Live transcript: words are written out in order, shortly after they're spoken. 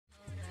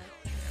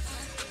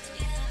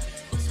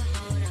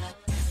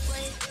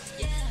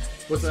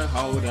What's a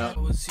hold up?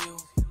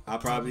 I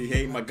probably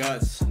hate my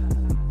guts.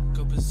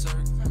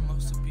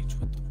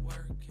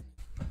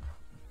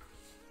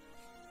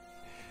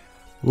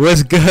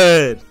 What's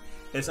good?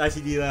 It's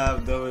ICD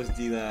Lab, though it's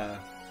D Lab.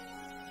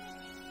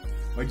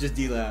 Or just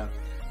D Lab.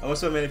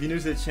 What's up, man? If you're new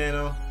to the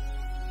channel,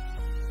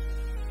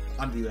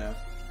 I'm D Lab.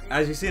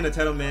 As you see in the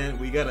title, man,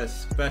 we got a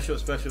special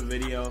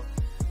video.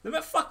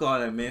 Man, fuck all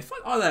that, man.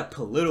 Fuck all that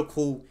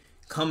political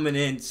coming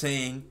in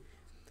saying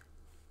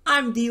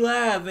I'm D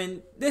Lab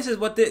and this is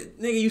what the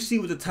nigga. You see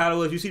what the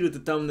title is. You see what the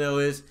thumbnail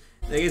is.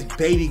 Nigga, it's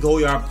Bby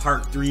Goyard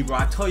Part 3, bro.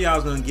 I told y'all I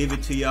was gonna give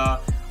it to y'all.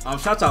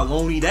 Shouts out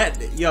Loney.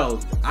 Yo,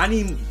 I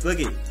need, look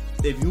it.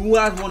 If you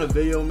guys want a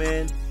video,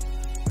 man,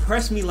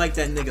 press me like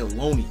that nigga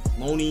Loney.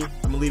 Loney, I'm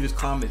gonna leave his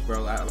comments,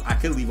 bro. I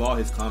could leave all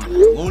his comments.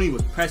 Loney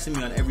was pressing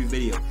me on every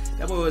video.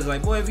 That boy was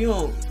like, boy, if you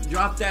don't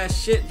drop that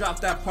shit, drop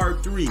that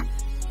Part 3.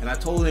 And I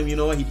told him, you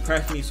know what? He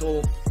pressed me.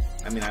 So,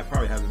 I mean, I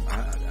probably haven't.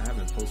 I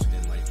haven't posted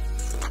in like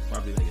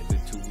probably like a good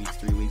 2 weeks,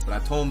 3 weeks. But I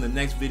told him the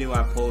next video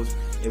I post,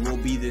 it will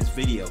be this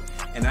video.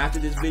 And after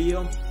this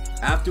video,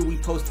 after we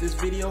post this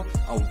video,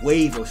 a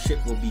wave of shit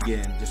will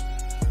begin.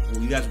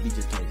 You guys will be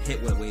just getting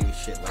hit with a wave of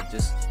shit. Like,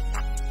 just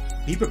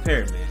be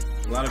prepared, man.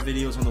 A lot of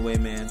videos on the way,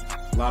 man.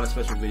 A lot of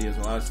special videos,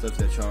 a lot of stuff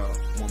that y'all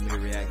want me to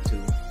react to.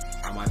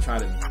 I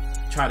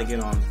try to get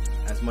on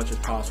as much as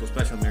possible,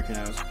 especially American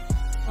Idols.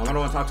 I don't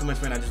want to talk too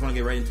much, man. I just want to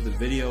get right into the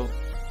video.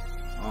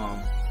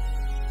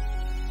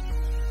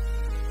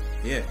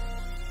 Yeah.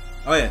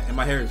 Oh yeah, and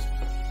my hair is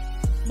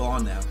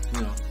blonde now.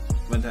 You know,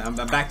 I'm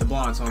back to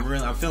blonde, so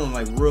I'm feeling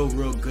like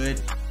real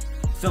good.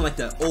 Feeling like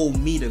the old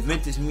me, the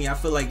vintage me. I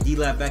feel like D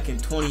Lab back in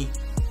 20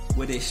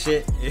 with this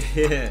shit.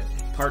 Yeah.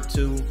 Part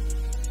 2.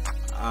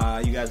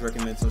 You guys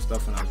recommend some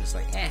stuff, and I was just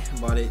like,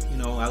 about it. You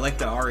know, I like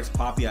the RX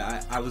Poppy.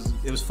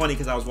 It was funny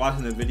because I was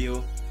watching the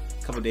video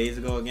a couple days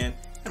ago again.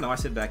 I know I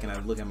sit back and I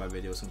look at my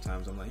videos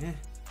sometimes. I'm like,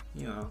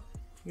 you know,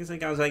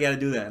 I gotta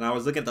do that. And I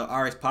was looking at the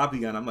RX Poppy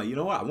guy, and I'm like, you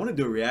know what? I want to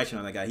do a reaction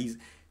on that guy. He's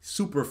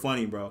super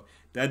funny, bro.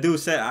 That dude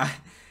said,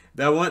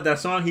 that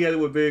song he had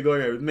with Bby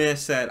Goyard, man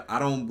said, I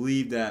don't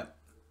believe that.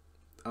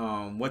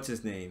 What's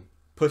his name?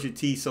 Pusha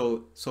T.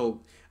 So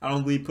I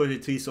don't believe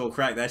Pusha T. So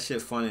crack. That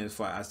shit funny as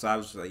fuck. So I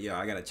was like, yo,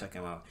 I gotta check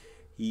him out.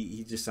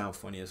 He just sounds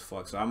funny as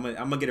fuck. So I'm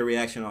gonna get a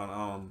reaction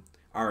on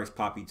RX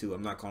Poppy too.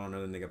 I'm not calling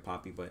another nigga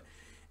Poppy, but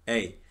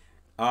hey.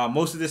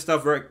 Most of this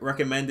stuff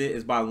recommended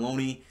is by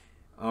Loney.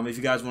 If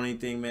you guys want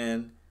anything,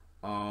 man,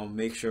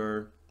 make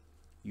sure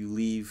you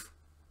leave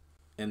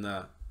in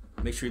the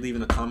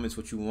comments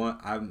what you want.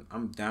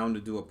 I'm down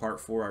to do a part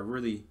 4.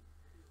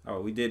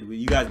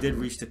 You guys did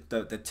reach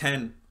the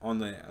 10 on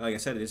the, like I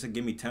said, it's a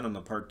give me 10 on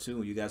the part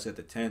 2. You guys at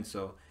the 10.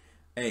 So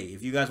hey,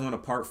 if you guys want a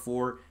part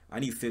 4, I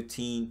need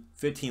 15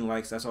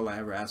 likes. That's all I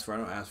ever ask for. I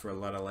don't ask for a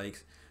lot of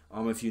likes.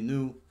 If you're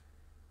new,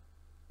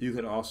 you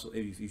could also,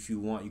 if you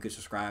want, you could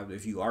subscribe.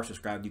 If you are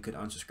subscribed, you could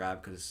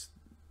unsubscribe because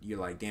you're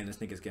like, damn, this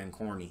nigga's getting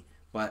corny.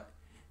 But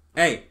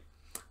hey,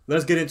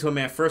 let's get into it,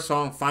 man. First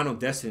song, Final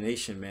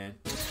Destination, man.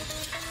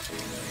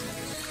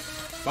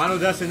 Final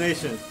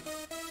Destination.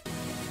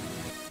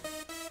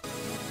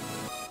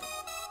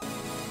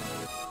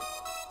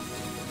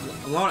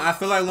 I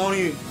feel like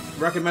Loney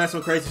recommends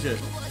some crazy shit.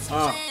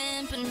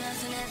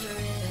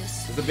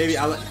 The baby,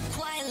 I like.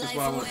 That's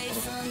what I want.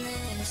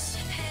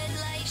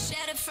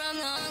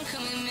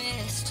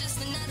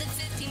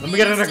 Let me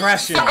get an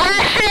aggression.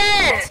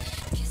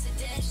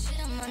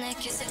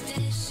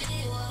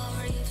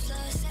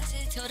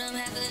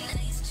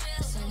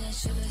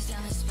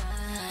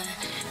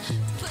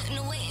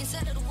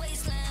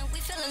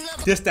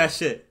 This that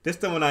shit. This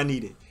the one I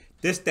needed.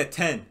 This the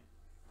 10.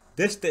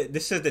 This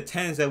is the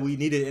 10s that we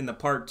needed in the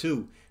part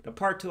 2. The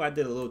part 2 I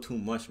did a little too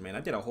much, man.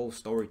 I did a whole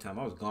story time.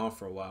 I was gone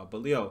for a while.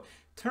 But Leo,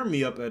 turn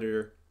me up,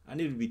 editor. I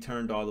need to be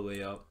turned all the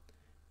way up.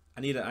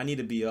 I need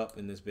to be up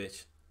in this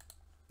bitch.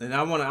 And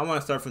I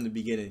wanna start from the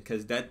beginning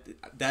because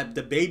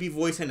the baby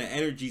voice and the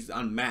energy is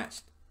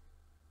unmatched.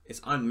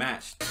 It's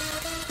unmatched.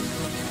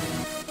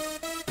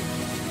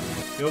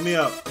 Fill me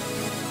up.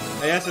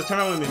 Hey, that's a turn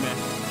on with me, man.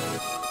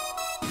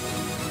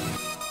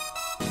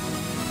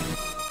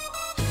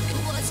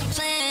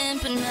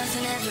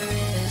 Nothing ever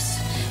is.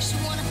 She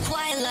want a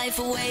quiet life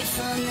away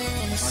from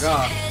this. Oh my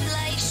God.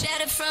 Headlight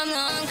shattered from the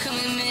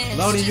oncoming mist.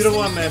 Loney, you the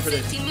one, man, for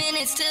this. 50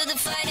 minutes till the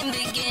fighting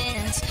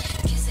begins.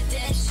 Kiss of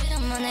that shit,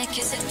 I'm on that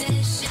kiss of that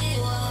shit.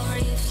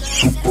 Warrior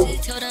flies,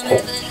 told them have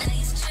a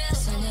nice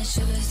dress. And that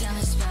shivers down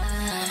the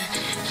spine.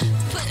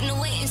 Putting the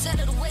weight inside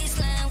of the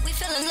waistline. We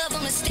fell in love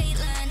on the state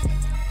line.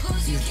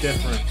 He's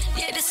different.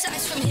 Yeah, the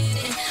sights from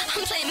hidden.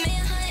 I'm playing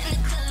manhunt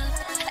in the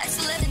club. That's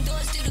 11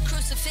 doors through the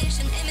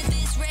crucifixion.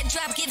 Amethyst red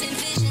drop giving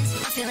visions.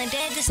 I'm feeling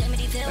dead. This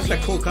That's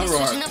that cool cover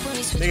art.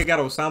 Nigga got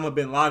Osama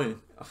bin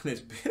Laden on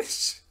this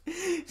bitch.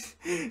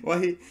 well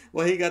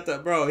he got the,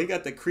 bro. He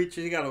got the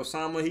creature. He got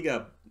Osama.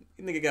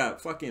 Nigga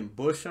got fucking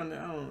Bush on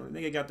there. I don't know.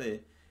 Nigga got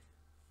the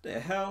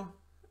hell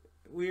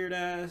weird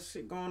ass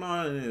shit going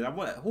on in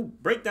it. Who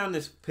break down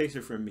this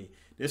picture for me?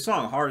 This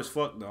song hard as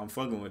fuck though. I'm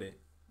fucking with it.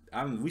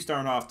 We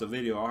starting off the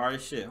video hard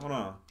as shit. Hold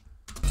on.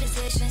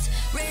 possessions.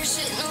 Rare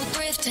shit, no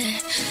thrifting.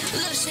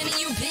 Little shit and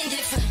you been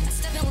different. I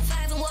step in with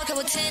 5 and walk out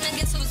with 10. I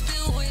guess I was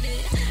built with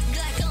it.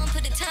 Glock on,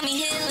 put the Tommy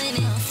Hill in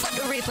it. Fuck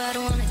the rape, I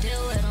don't wanna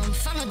deal with them.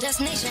 Final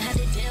destination, had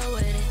to deal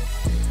with it.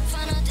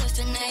 Final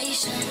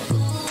destination,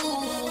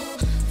 ooh.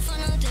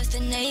 Final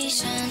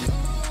destination,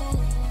 ooh.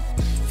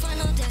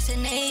 Final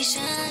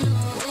destination,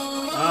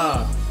 ooh.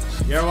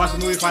 You ever watch the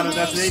movie Final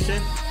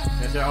Destination?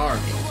 That's your hard.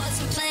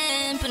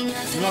 Me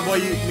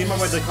and my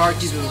boy Dakar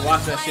keeps us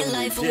watch that shit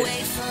with legit.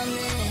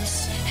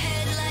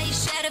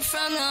 Headlights shattered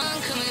from the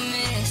oncoming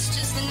mist.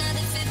 Just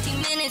another 50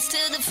 minutes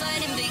till the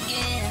fighting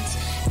begins.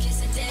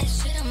 Kiss of that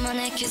shit, I'm on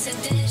that kiss of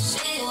that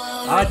shit.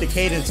 I like the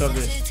cadence of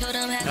this.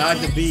 And I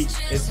like the beat.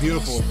 It's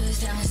beautiful.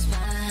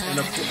 And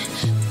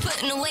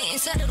putting the weight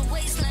inside of the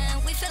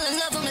waistline. We fell in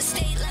love on the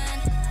state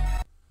line.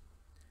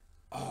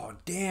 Oh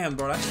damn,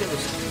 bro,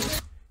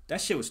 that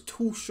shit was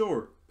too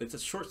short. But the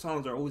short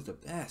songs are always the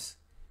best.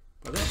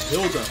 Bro, that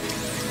build up,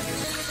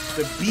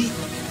 the beat,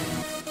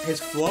 his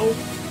flow,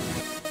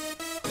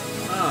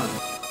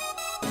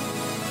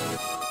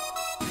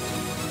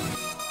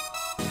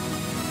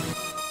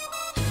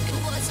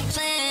 It wasn't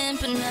planned,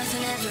 but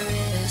nothing ever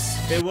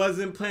is. It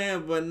wasn't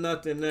planned, but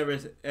nothing ever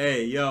is.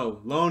 Hey, yo,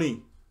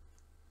 Loney.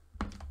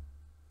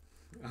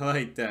 I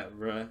like that,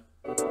 bruh.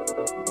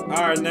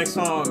 Alright, next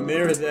song,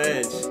 Mirror's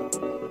Edge.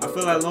 I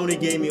feel like Loney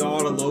gave me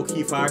all the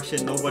low-key fire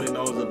shit nobody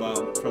knows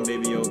about from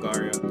Bby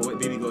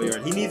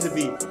Goyard. He needs to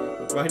be,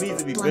 bro, he needs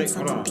to be big.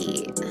 Hold on.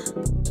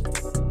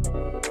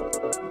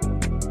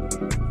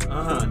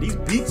 These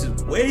beats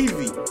is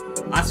wavy.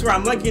 I swear,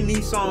 I'm liking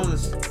these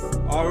songs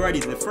already.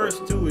 The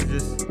first two is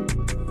just...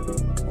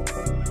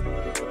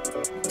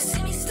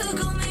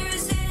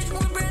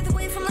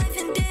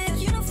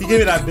 He gave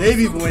me that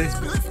baby voice.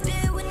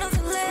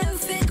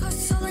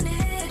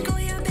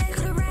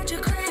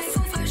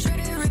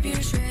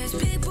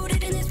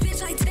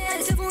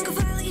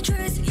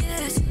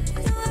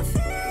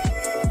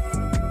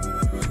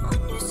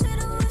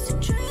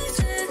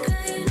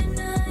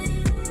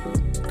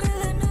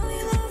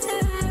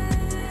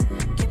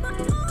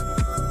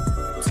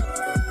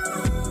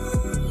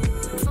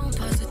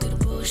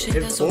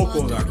 His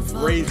vocals are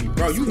crazy,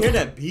 bro. You hear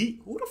that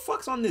beat? Who the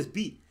fuck's on this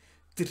beat?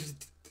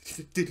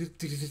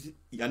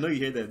 I know you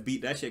hear that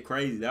beat. That shit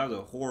crazy. That was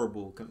a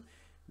horrible.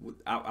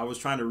 I was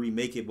trying to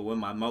remake it, but with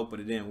my mouth, but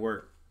it didn't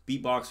work.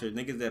 Beatboxers,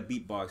 niggas that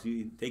beatbox,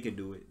 they could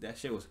do it. That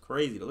shit was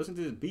crazy. Listen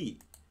to this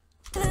beat.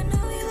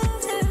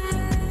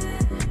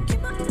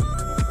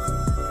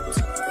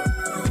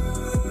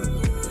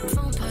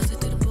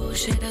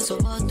 Shit as I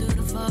walk through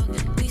the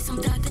fog. Be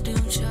some Dr.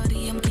 Doom,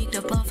 shorty. I'm geeked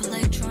up off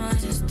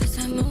electrons. This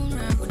time moon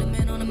run with a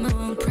man on the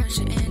moon.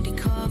 Pressure Andy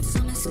Cobb.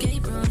 Some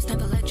escape rooms,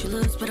 never let you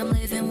lose, but I'm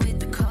living with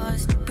the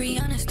cause.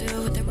 Brianna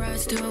still with the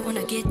rise to it. When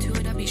I get to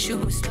it, I'll be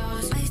shooting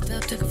stars. Iced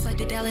up, took a flight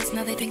to Dallas.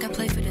 Now they think I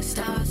play for the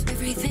stars.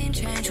 Everything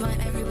changed when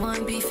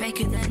everyone be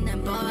faker than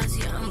them bars.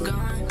 Yeah, I'm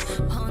gone.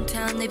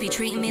 Hometown, they be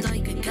treating me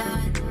like a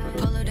god.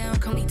 Pull her down,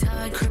 call me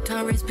Todd.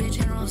 Krypton wrist, bitch,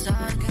 General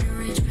Zod. Got a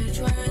rich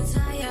bitch wearing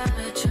Zaya.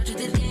 Charge of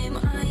the game,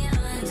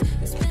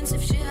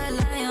 expensive shit I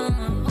lie on.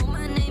 Hold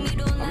my name, you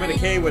don't. I'm in a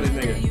cave with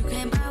this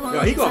nigga. Yo,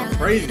 he going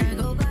crazy.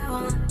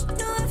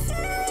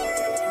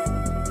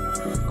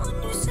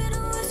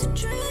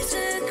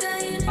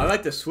 I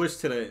like the switch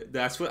to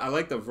the. I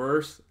like the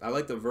verse. I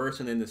like the verse,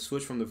 and then the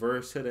switch from the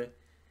verse to the.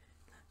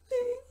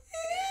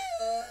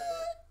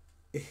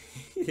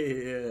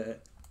 Yeah.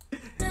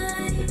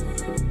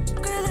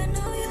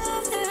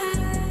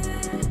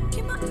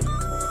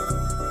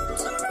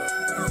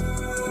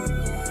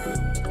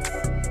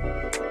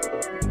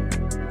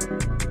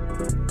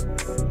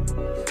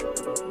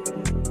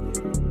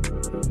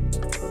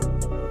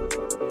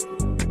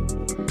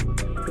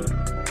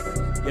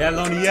 Yeah,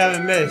 Loney, you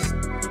haven't missed.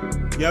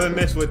 You haven't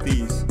missed with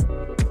these.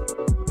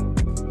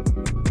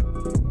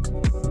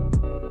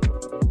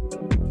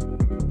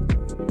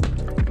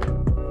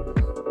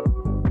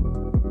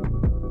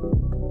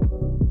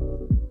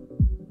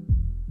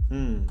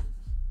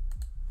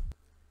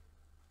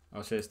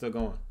 Oh shit, it's still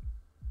going.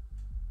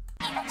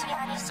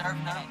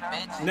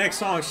 Next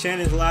song,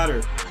 Shannon's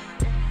Ladder.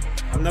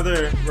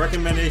 Another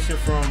recommendation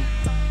from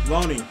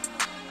Loney.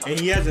 And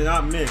he has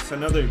not missed.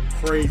 Another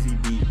crazy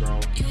beat,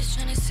 bro. You was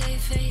trying to save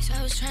face,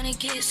 I was trying to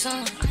get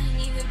some. I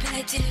ain't even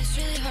packed it, it's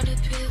really hard to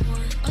pick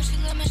one. Oh, she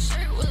love my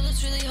shirt, well,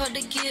 it's really hard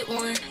to get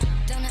one.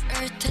 Down to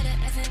earth to the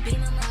F&B,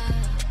 my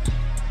love.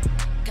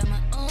 Got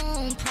my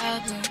own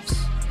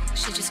problems.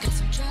 She just got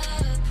some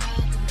drug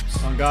problems.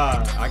 Oh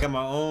God, I got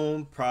my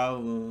own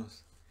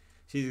problems.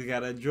 She just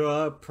got a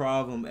drug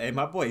problem. Hey,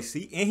 my boy,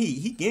 see, and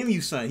he gave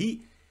you some.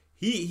 He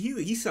gave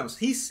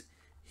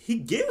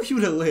you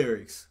the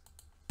lyrics.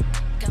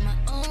 Got my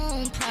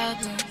own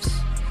problems.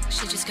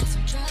 She just got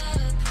some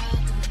drug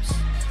problems.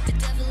 The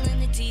devil in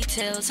the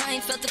details. I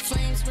ain't felt the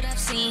flames, but I've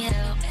seen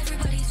hell.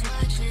 Everybody's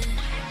watching.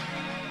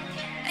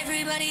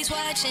 Everybody's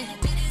watching.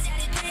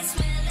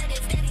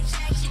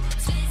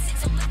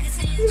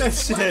 That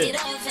shit.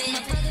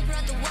 My brother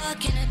brought the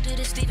walk and I do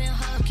the Stephen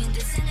Hawking.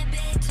 This in a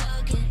bed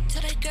talking.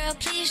 Tell that girl girl,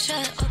 please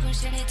shut open,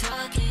 shit ain't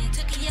talking.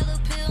 Took a yellow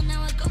pill,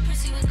 now I go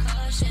proceed with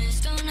caution.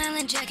 Stone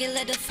Island jacket,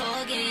 let the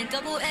fog in.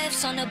 Double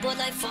F's on the board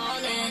like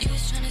falling. You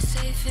was trying to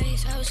save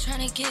face, I was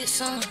trying to get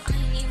some. I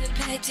ain't even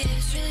packed it,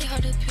 it's really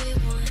hard to pick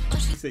one. Oh,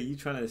 she said, you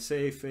trying to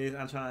save face,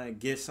 I'm trying to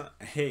get some.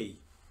 Hey,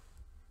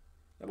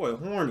 that boy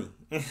horny.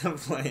 I'm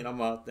playing,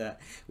 I'm out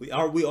that.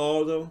 Are we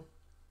all though?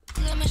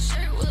 Got my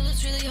shirt, well,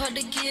 it's really hard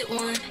to get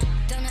one.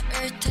 Down to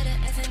earth to the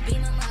F&B,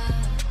 my mom.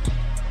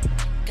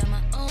 Got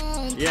my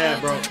own. Yeah,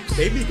 bro.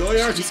 Bby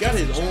Goyard, he got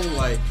his own,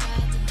 like.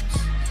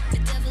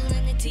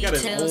 He got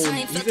his own.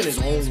 He's in his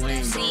own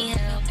lane, bro.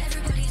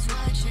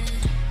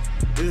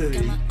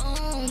 Really,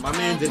 my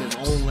man's in his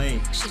own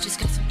lane. She just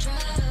got some drug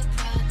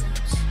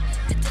problems.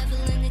 The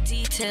devil in the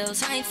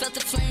details. I ain't felt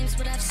the flames,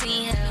 but I've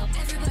seen hell.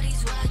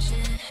 Everybody's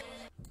watching.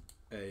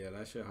 Hey, yeah,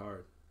 that shit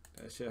hard.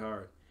 That shit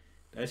hard.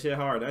 That shit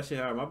hard. That shit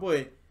hard. My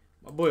boy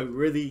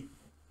really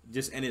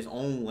just in his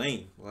own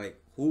lane.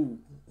 Like, who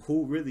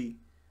really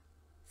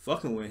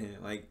fucking with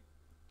him? Like,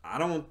 I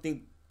don't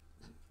think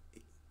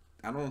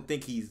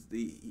he's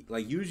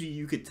like, usually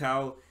you could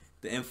tell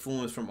the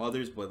influence from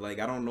others, but like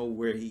I don't know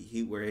where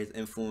where his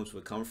influence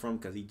would come from,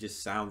 because he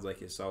just sounds like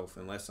himself.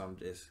 Unless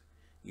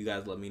you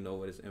guys let me know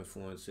what his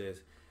influence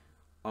is.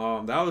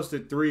 That was the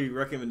 3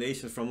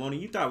 recommendations from Loney.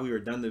 You thought we were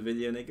done the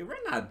video, nigga?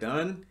 We're not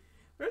done.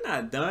 We're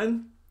not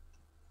done.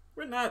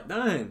 We're not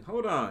done.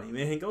 Hold on,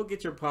 man. Go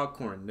get your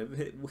popcorn.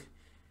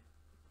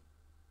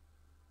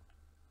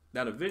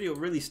 Now the video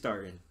really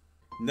starting.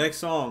 Next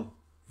song,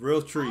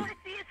 Real Tree.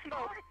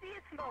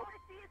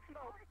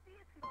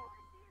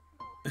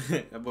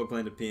 That boy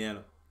playing the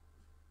piano.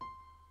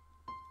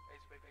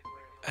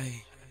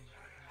 Hey.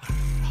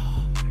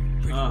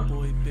 Pretty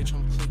boy, bitch,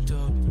 I'm clicked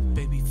up.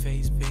 Baby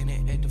face,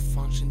 Bennett at the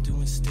function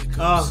doing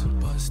stick-ups.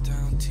 Bust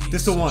down teeth.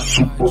 This the one.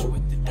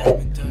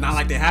 Not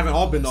like they haven't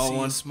all been all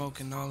one.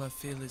 Smoking, all I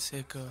feel is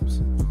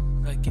hiccups.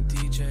 Like a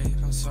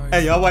DJ, I'm sorry.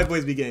 Hey, y'all white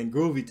boys be getting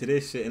groovy to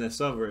this shit in the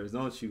suburbs,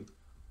 don't you?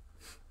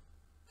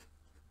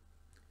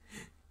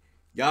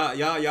 Y'all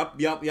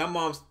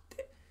moms.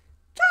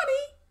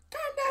 Johnny,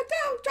 turn that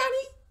down,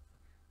 Johnny.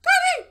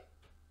 Johnny,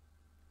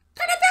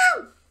 turn it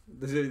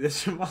down.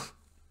 This your mom.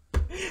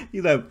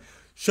 He's like,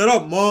 shut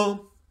up,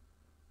 mom.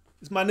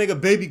 It's my nigga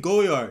Bby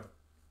Goyard.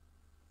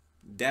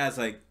 Dad's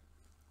like,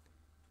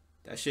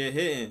 that shit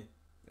hitting.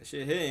 That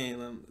shit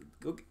hitting.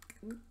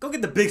 Go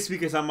get the big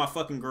speakers out of my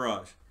fucking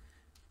garage.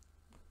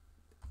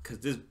 Cause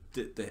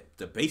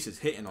the bass is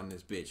hitting on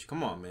this bitch.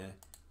 Come on, man.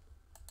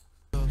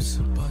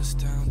 Bust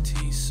down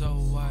teeth, so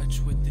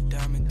watch with the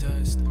diamond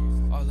dust.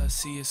 All I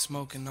see is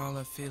smoke and all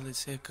I feel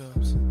is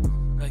hiccups.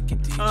 Like a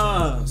DJ,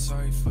 I'm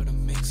sorry for the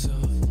mix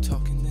up.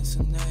 Talking this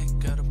and that,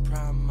 got a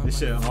problem. This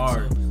shit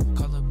hard.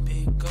 Call a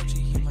big Goji,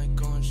 he might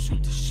go and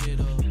shoot the shit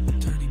up.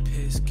 Dirty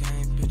piss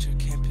game, bitch, I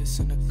can't piss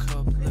in a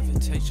cup.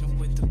 Levitation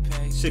with the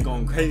pay. Shit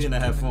going crazy in the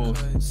headphones.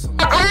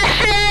 Somebody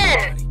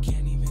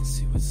can't even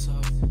see what's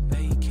up.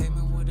 Hey, he came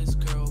in with his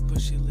girl, but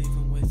she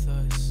leaving with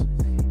us.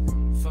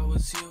 If I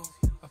was you,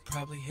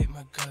 probably hit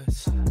my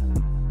guts.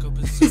 Go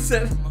He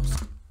said,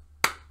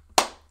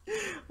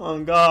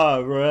 on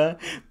God, bruh.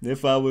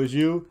 If I was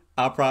you,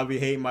 I'd probably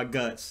hate my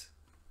guts.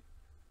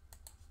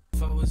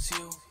 If I was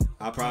you,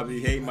 I'd probably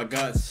hate my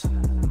guts.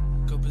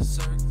 Go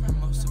berserk.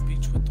 Most of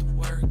beach with the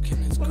work.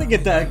 Let me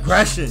get that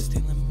aggression.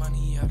 Stealing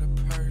money out of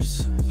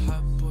purse.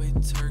 Hot boy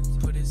Turk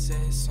put his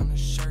ass on a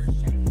shirt.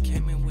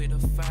 Came in with a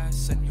 5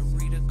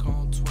 senorita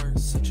gon' twerk.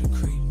 Such a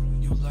creep,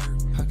 you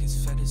lurk.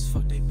 Pockets fat as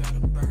fuck, they bout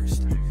to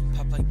burst.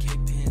 Pop like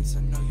K-pins,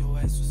 I know your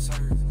ass was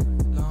hurt.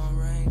 Long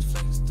range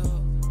flexed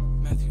up,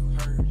 Matthew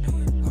Hurt.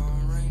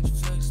 Long range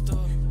flexed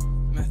up,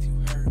 Matthew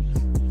Hurt.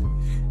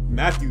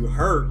 Matthew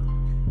Hurt?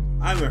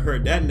 I haven't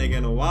heard that nigga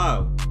in a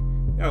while.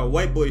 You're a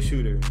white boy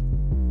shooter.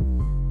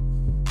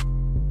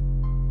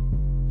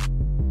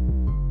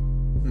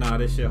 Nah,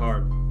 this shit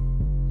hard.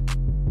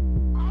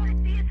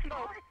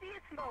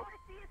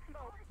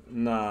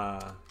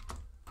 Nah,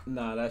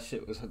 that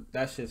shit was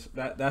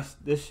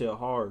this shit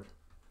hard.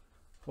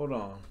 Hold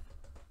on.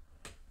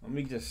 Let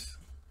me just.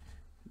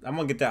 I'm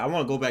gonna get that. I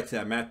want to go back to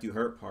that Matthew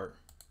Hurt part.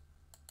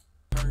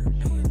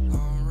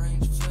 Long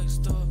range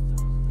flexed up,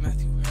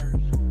 Matthew Hurt.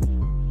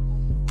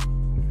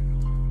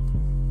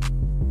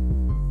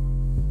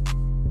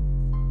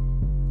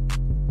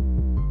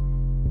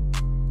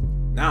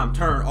 Now I'm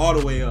turned all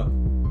the way up.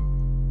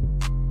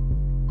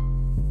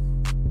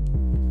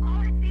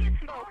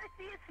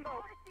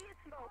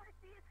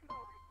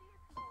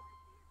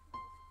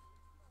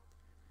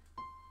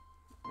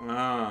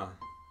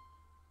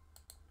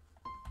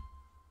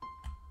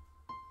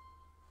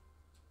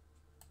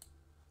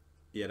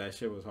 Yeah, that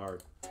shit was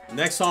hard.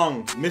 Next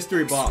song,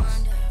 Mystery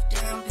Box.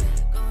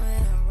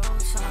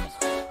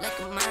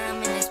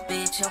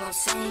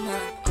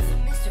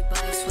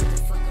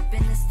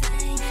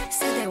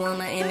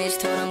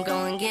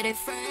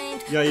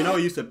 Yo, you know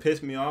what used to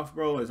piss me off,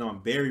 bro? Is on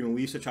Barry when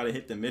we used to try to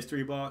hit the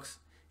mystery box.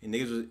 And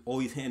niggas was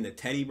always hitting the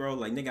teddy, bro.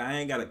 Like, nigga, I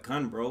ain't got a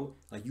gun, bro.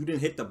 Like, you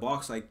didn't hit the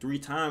box like 3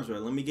 times, bro.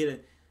 Let me get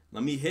it.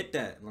 Let me hit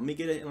that. Let me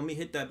get it. Let me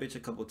hit that bitch a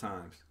couple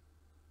times.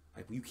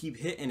 Like, you keep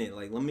hitting it.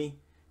 Like, let me,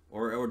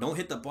 or don't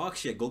hit the box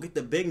shit. Go get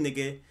the big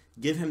nigga.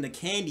 Give him the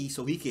candy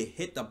so he can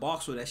hit the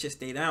box so that shit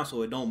stay down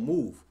so it don't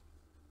move.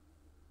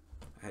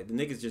 Right, the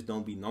niggas just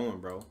don't be knowing,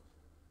 bro.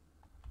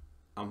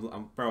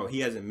 Bro,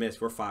 he hasn't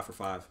missed. We're 5 for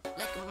 5. Like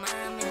a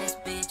mom in this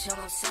bitch,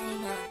 I'm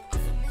saying up.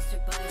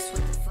 Mr. Bucks,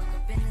 what the fuck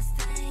up in this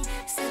thing?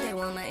 Said they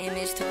want my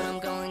image, told them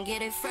go and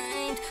get it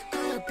framed.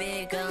 Call a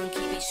big gun,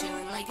 keep it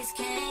shooting like it's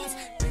canes.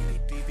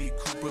 Baby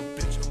Cooper,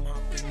 bitch, I'm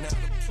hopping out the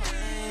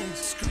plane.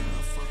 Scream,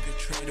 I fuck a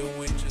trader,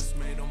 we just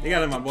made them. They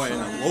got my boy in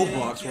a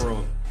Roblox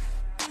world.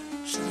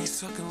 She be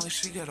sucking like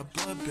she got a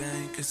blood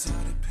bank. It's out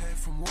of pay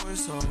from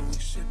Warsaw. We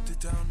shipped it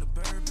down to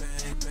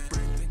Burbank.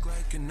 Brain think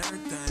like a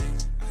nerd thing.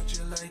 I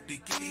just like the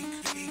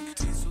geek.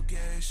 Diesel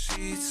gas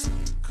sheets.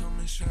 Come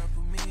and shop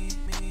with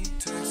me.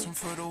 Text him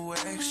for the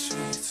wax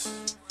sheets.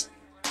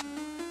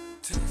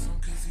 Text him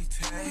cause he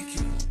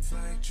tacky.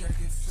 Flag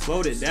jacket.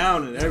 Slowed it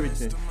down and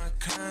everything.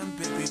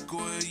 Bby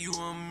Goyard, you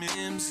a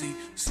mimsy.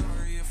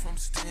 Sorry if I'm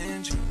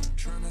stingy.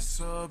 Trying to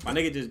sub. My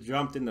nigga just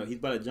jumped in the. He's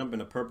about to jump in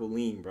the purple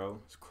lean, bro.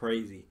 It's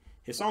crazy.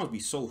 His songs be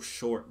so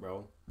short,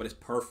 bro, but it's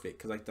perfect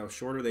because like the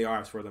shorter they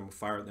are, it's for the more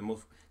fire. The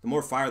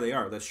more fire they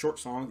are, the short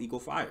songs equal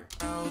fire.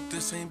 Oh,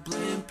 this ain't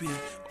blimpy.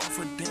 Off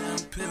a damn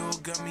pill,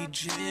 got me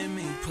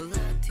Jimmy. Pull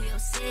up to your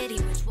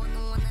city, which one the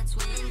one that's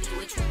windy?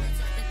 Which one that's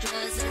like the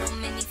drugs that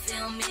don't make me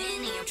feel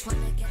mini? I'm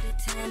trying to get a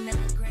 10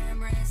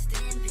 milligram rest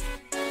stimpy.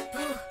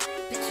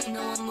 Bitch, you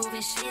know I'm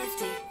moving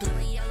shifty. Blue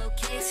and yellow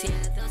kicks, yeah.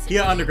 Those He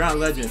an underground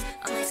legend.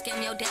 I'm gonna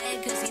scam your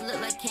dad because he look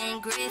like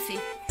Ken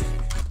Griffey.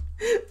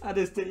 I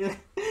just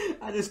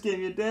gave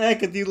your dad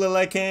because you look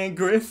like Ken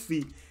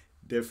Griffey.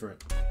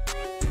 Different.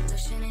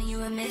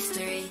 You a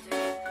mystery.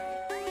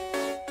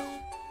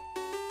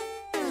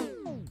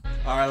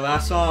 Alright,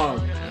 last song.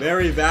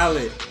 Very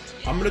valid.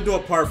 I'm gonna do a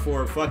part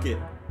 4. Fuck it.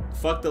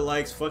 Fuck the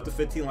likes. Fuck the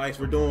 15 likes.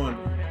 We're doing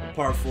a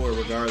part 4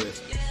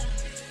 regardless.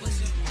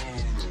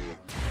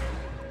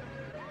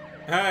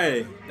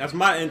 Hey, that's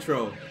my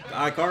intro. The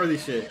iCarly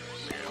shit.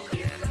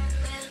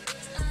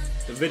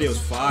 The video's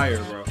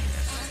fire, bro.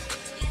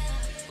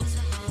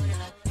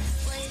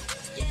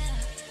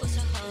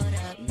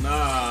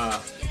 Nah.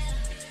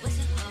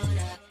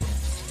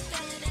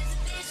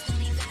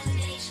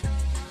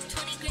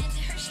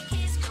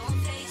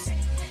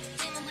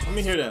 Let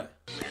me hear that.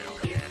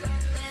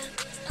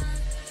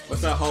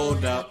 What's that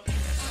hold up?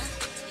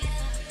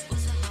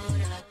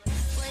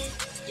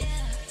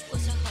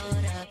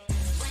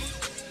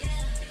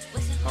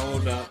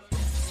 Hold up.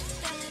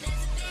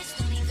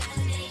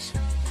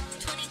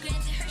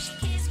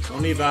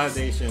 Don't need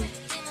validation.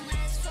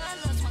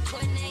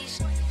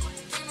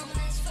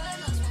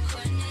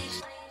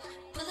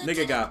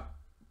 Nigga got,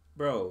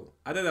 bro.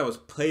 I thought that was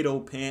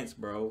Play-Doh pants,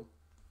 bro.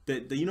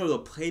 You know the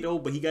Play-Doh,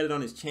 but he got it on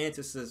his chance.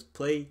 It says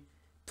play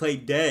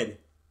dead.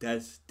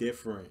 That's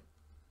different.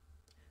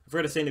 I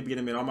forgot to say in the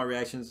beginning, man. All my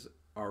reactions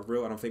are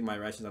real. I don't fake my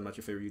reactions. I'm not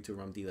your favorite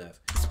YouTuber. I'm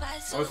D-Lav.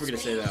 I always forget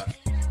to say that.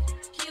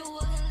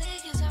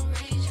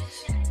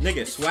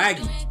 Nigga,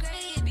 swaggy.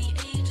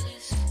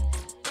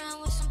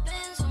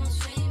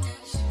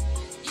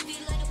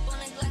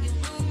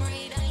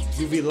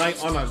 You be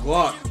light on a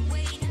Glock.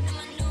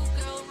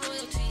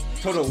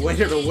 Total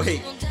waiter to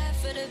wait.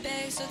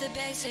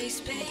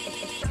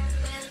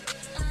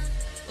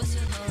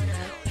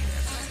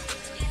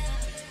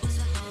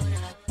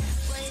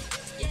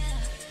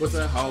 What's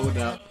that hold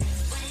up?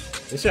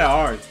 This shit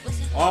hard.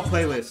 All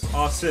playlists,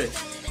 all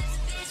 6.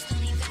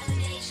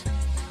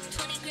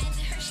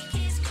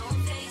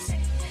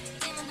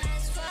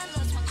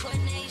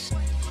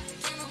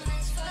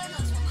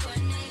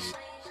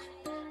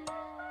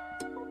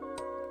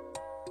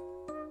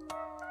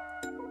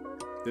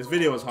 This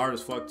video was hard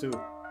as fuck too.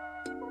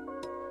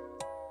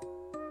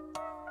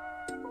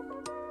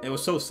 It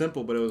was so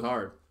simple, but it was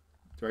hard.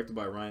 Directed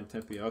by Ryan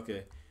Tempe.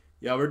 Okay,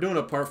 yeah, we're doing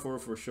a part 4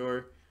 for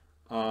sure.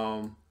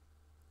 Damn,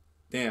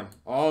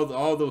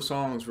 all them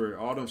songs were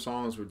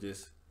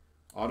just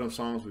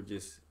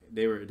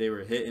they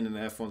were hitting in the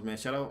headphones, man.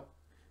 Shout out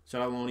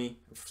Loney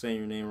for saying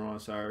your name wrong.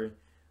 Sorry.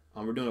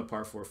 We're doing a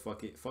part 4.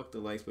 Fuck it. Fuck the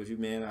likes, but if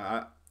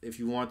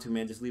you want to,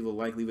 man, just leave a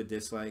like, leave a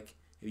dislike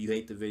if you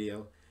hate the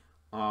video.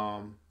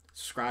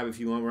 Subscribe if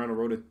you want. We're on the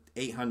road to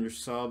 800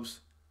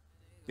 subs.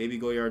 Bby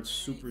Goyard,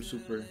 super.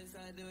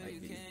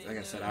 Like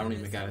I said, I don't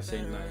even gotta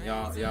say nothing.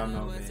 Y'all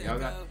know, man.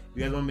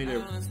 You guys want me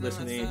to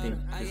listen to anything?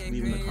 Just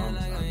leave in the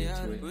comments. I'll get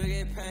to it. I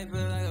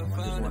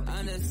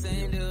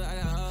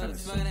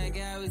just want to keep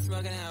this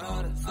video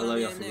kind of simple. I love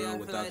y'all for real.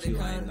 Without you,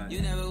 I am not.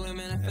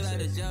 That's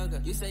it.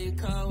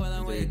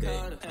 Enjoy your day.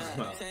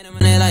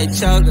 They like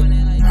choker.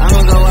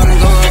 I'ma go up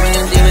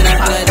and give it up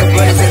like the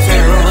boys in the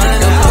room.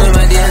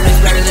 My DM is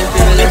better than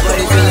people.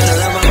 Everybody feeling the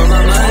love on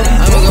my mind.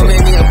 I'ma go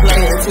make me a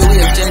play until we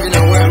exchanging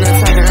the word. I'm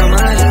not talking our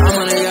money. I'm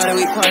on the yard and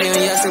we party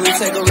on yes and we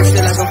take over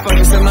shit like a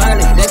fucking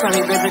Somali. They call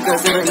me bitch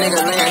because if a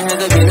nigga laying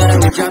hands up, you know that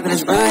we dropping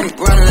his body.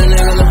 Running a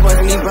nigga, the boys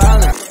me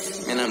ballin'.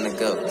 And I'm the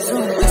GOAT. We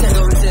take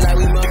over shit like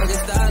we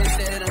motherfucking styling.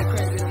 Said I'm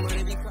crazy, the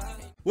money be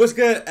calling. What's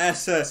good,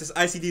 SS? It's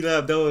ICD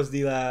Lab. That was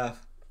D-Lav.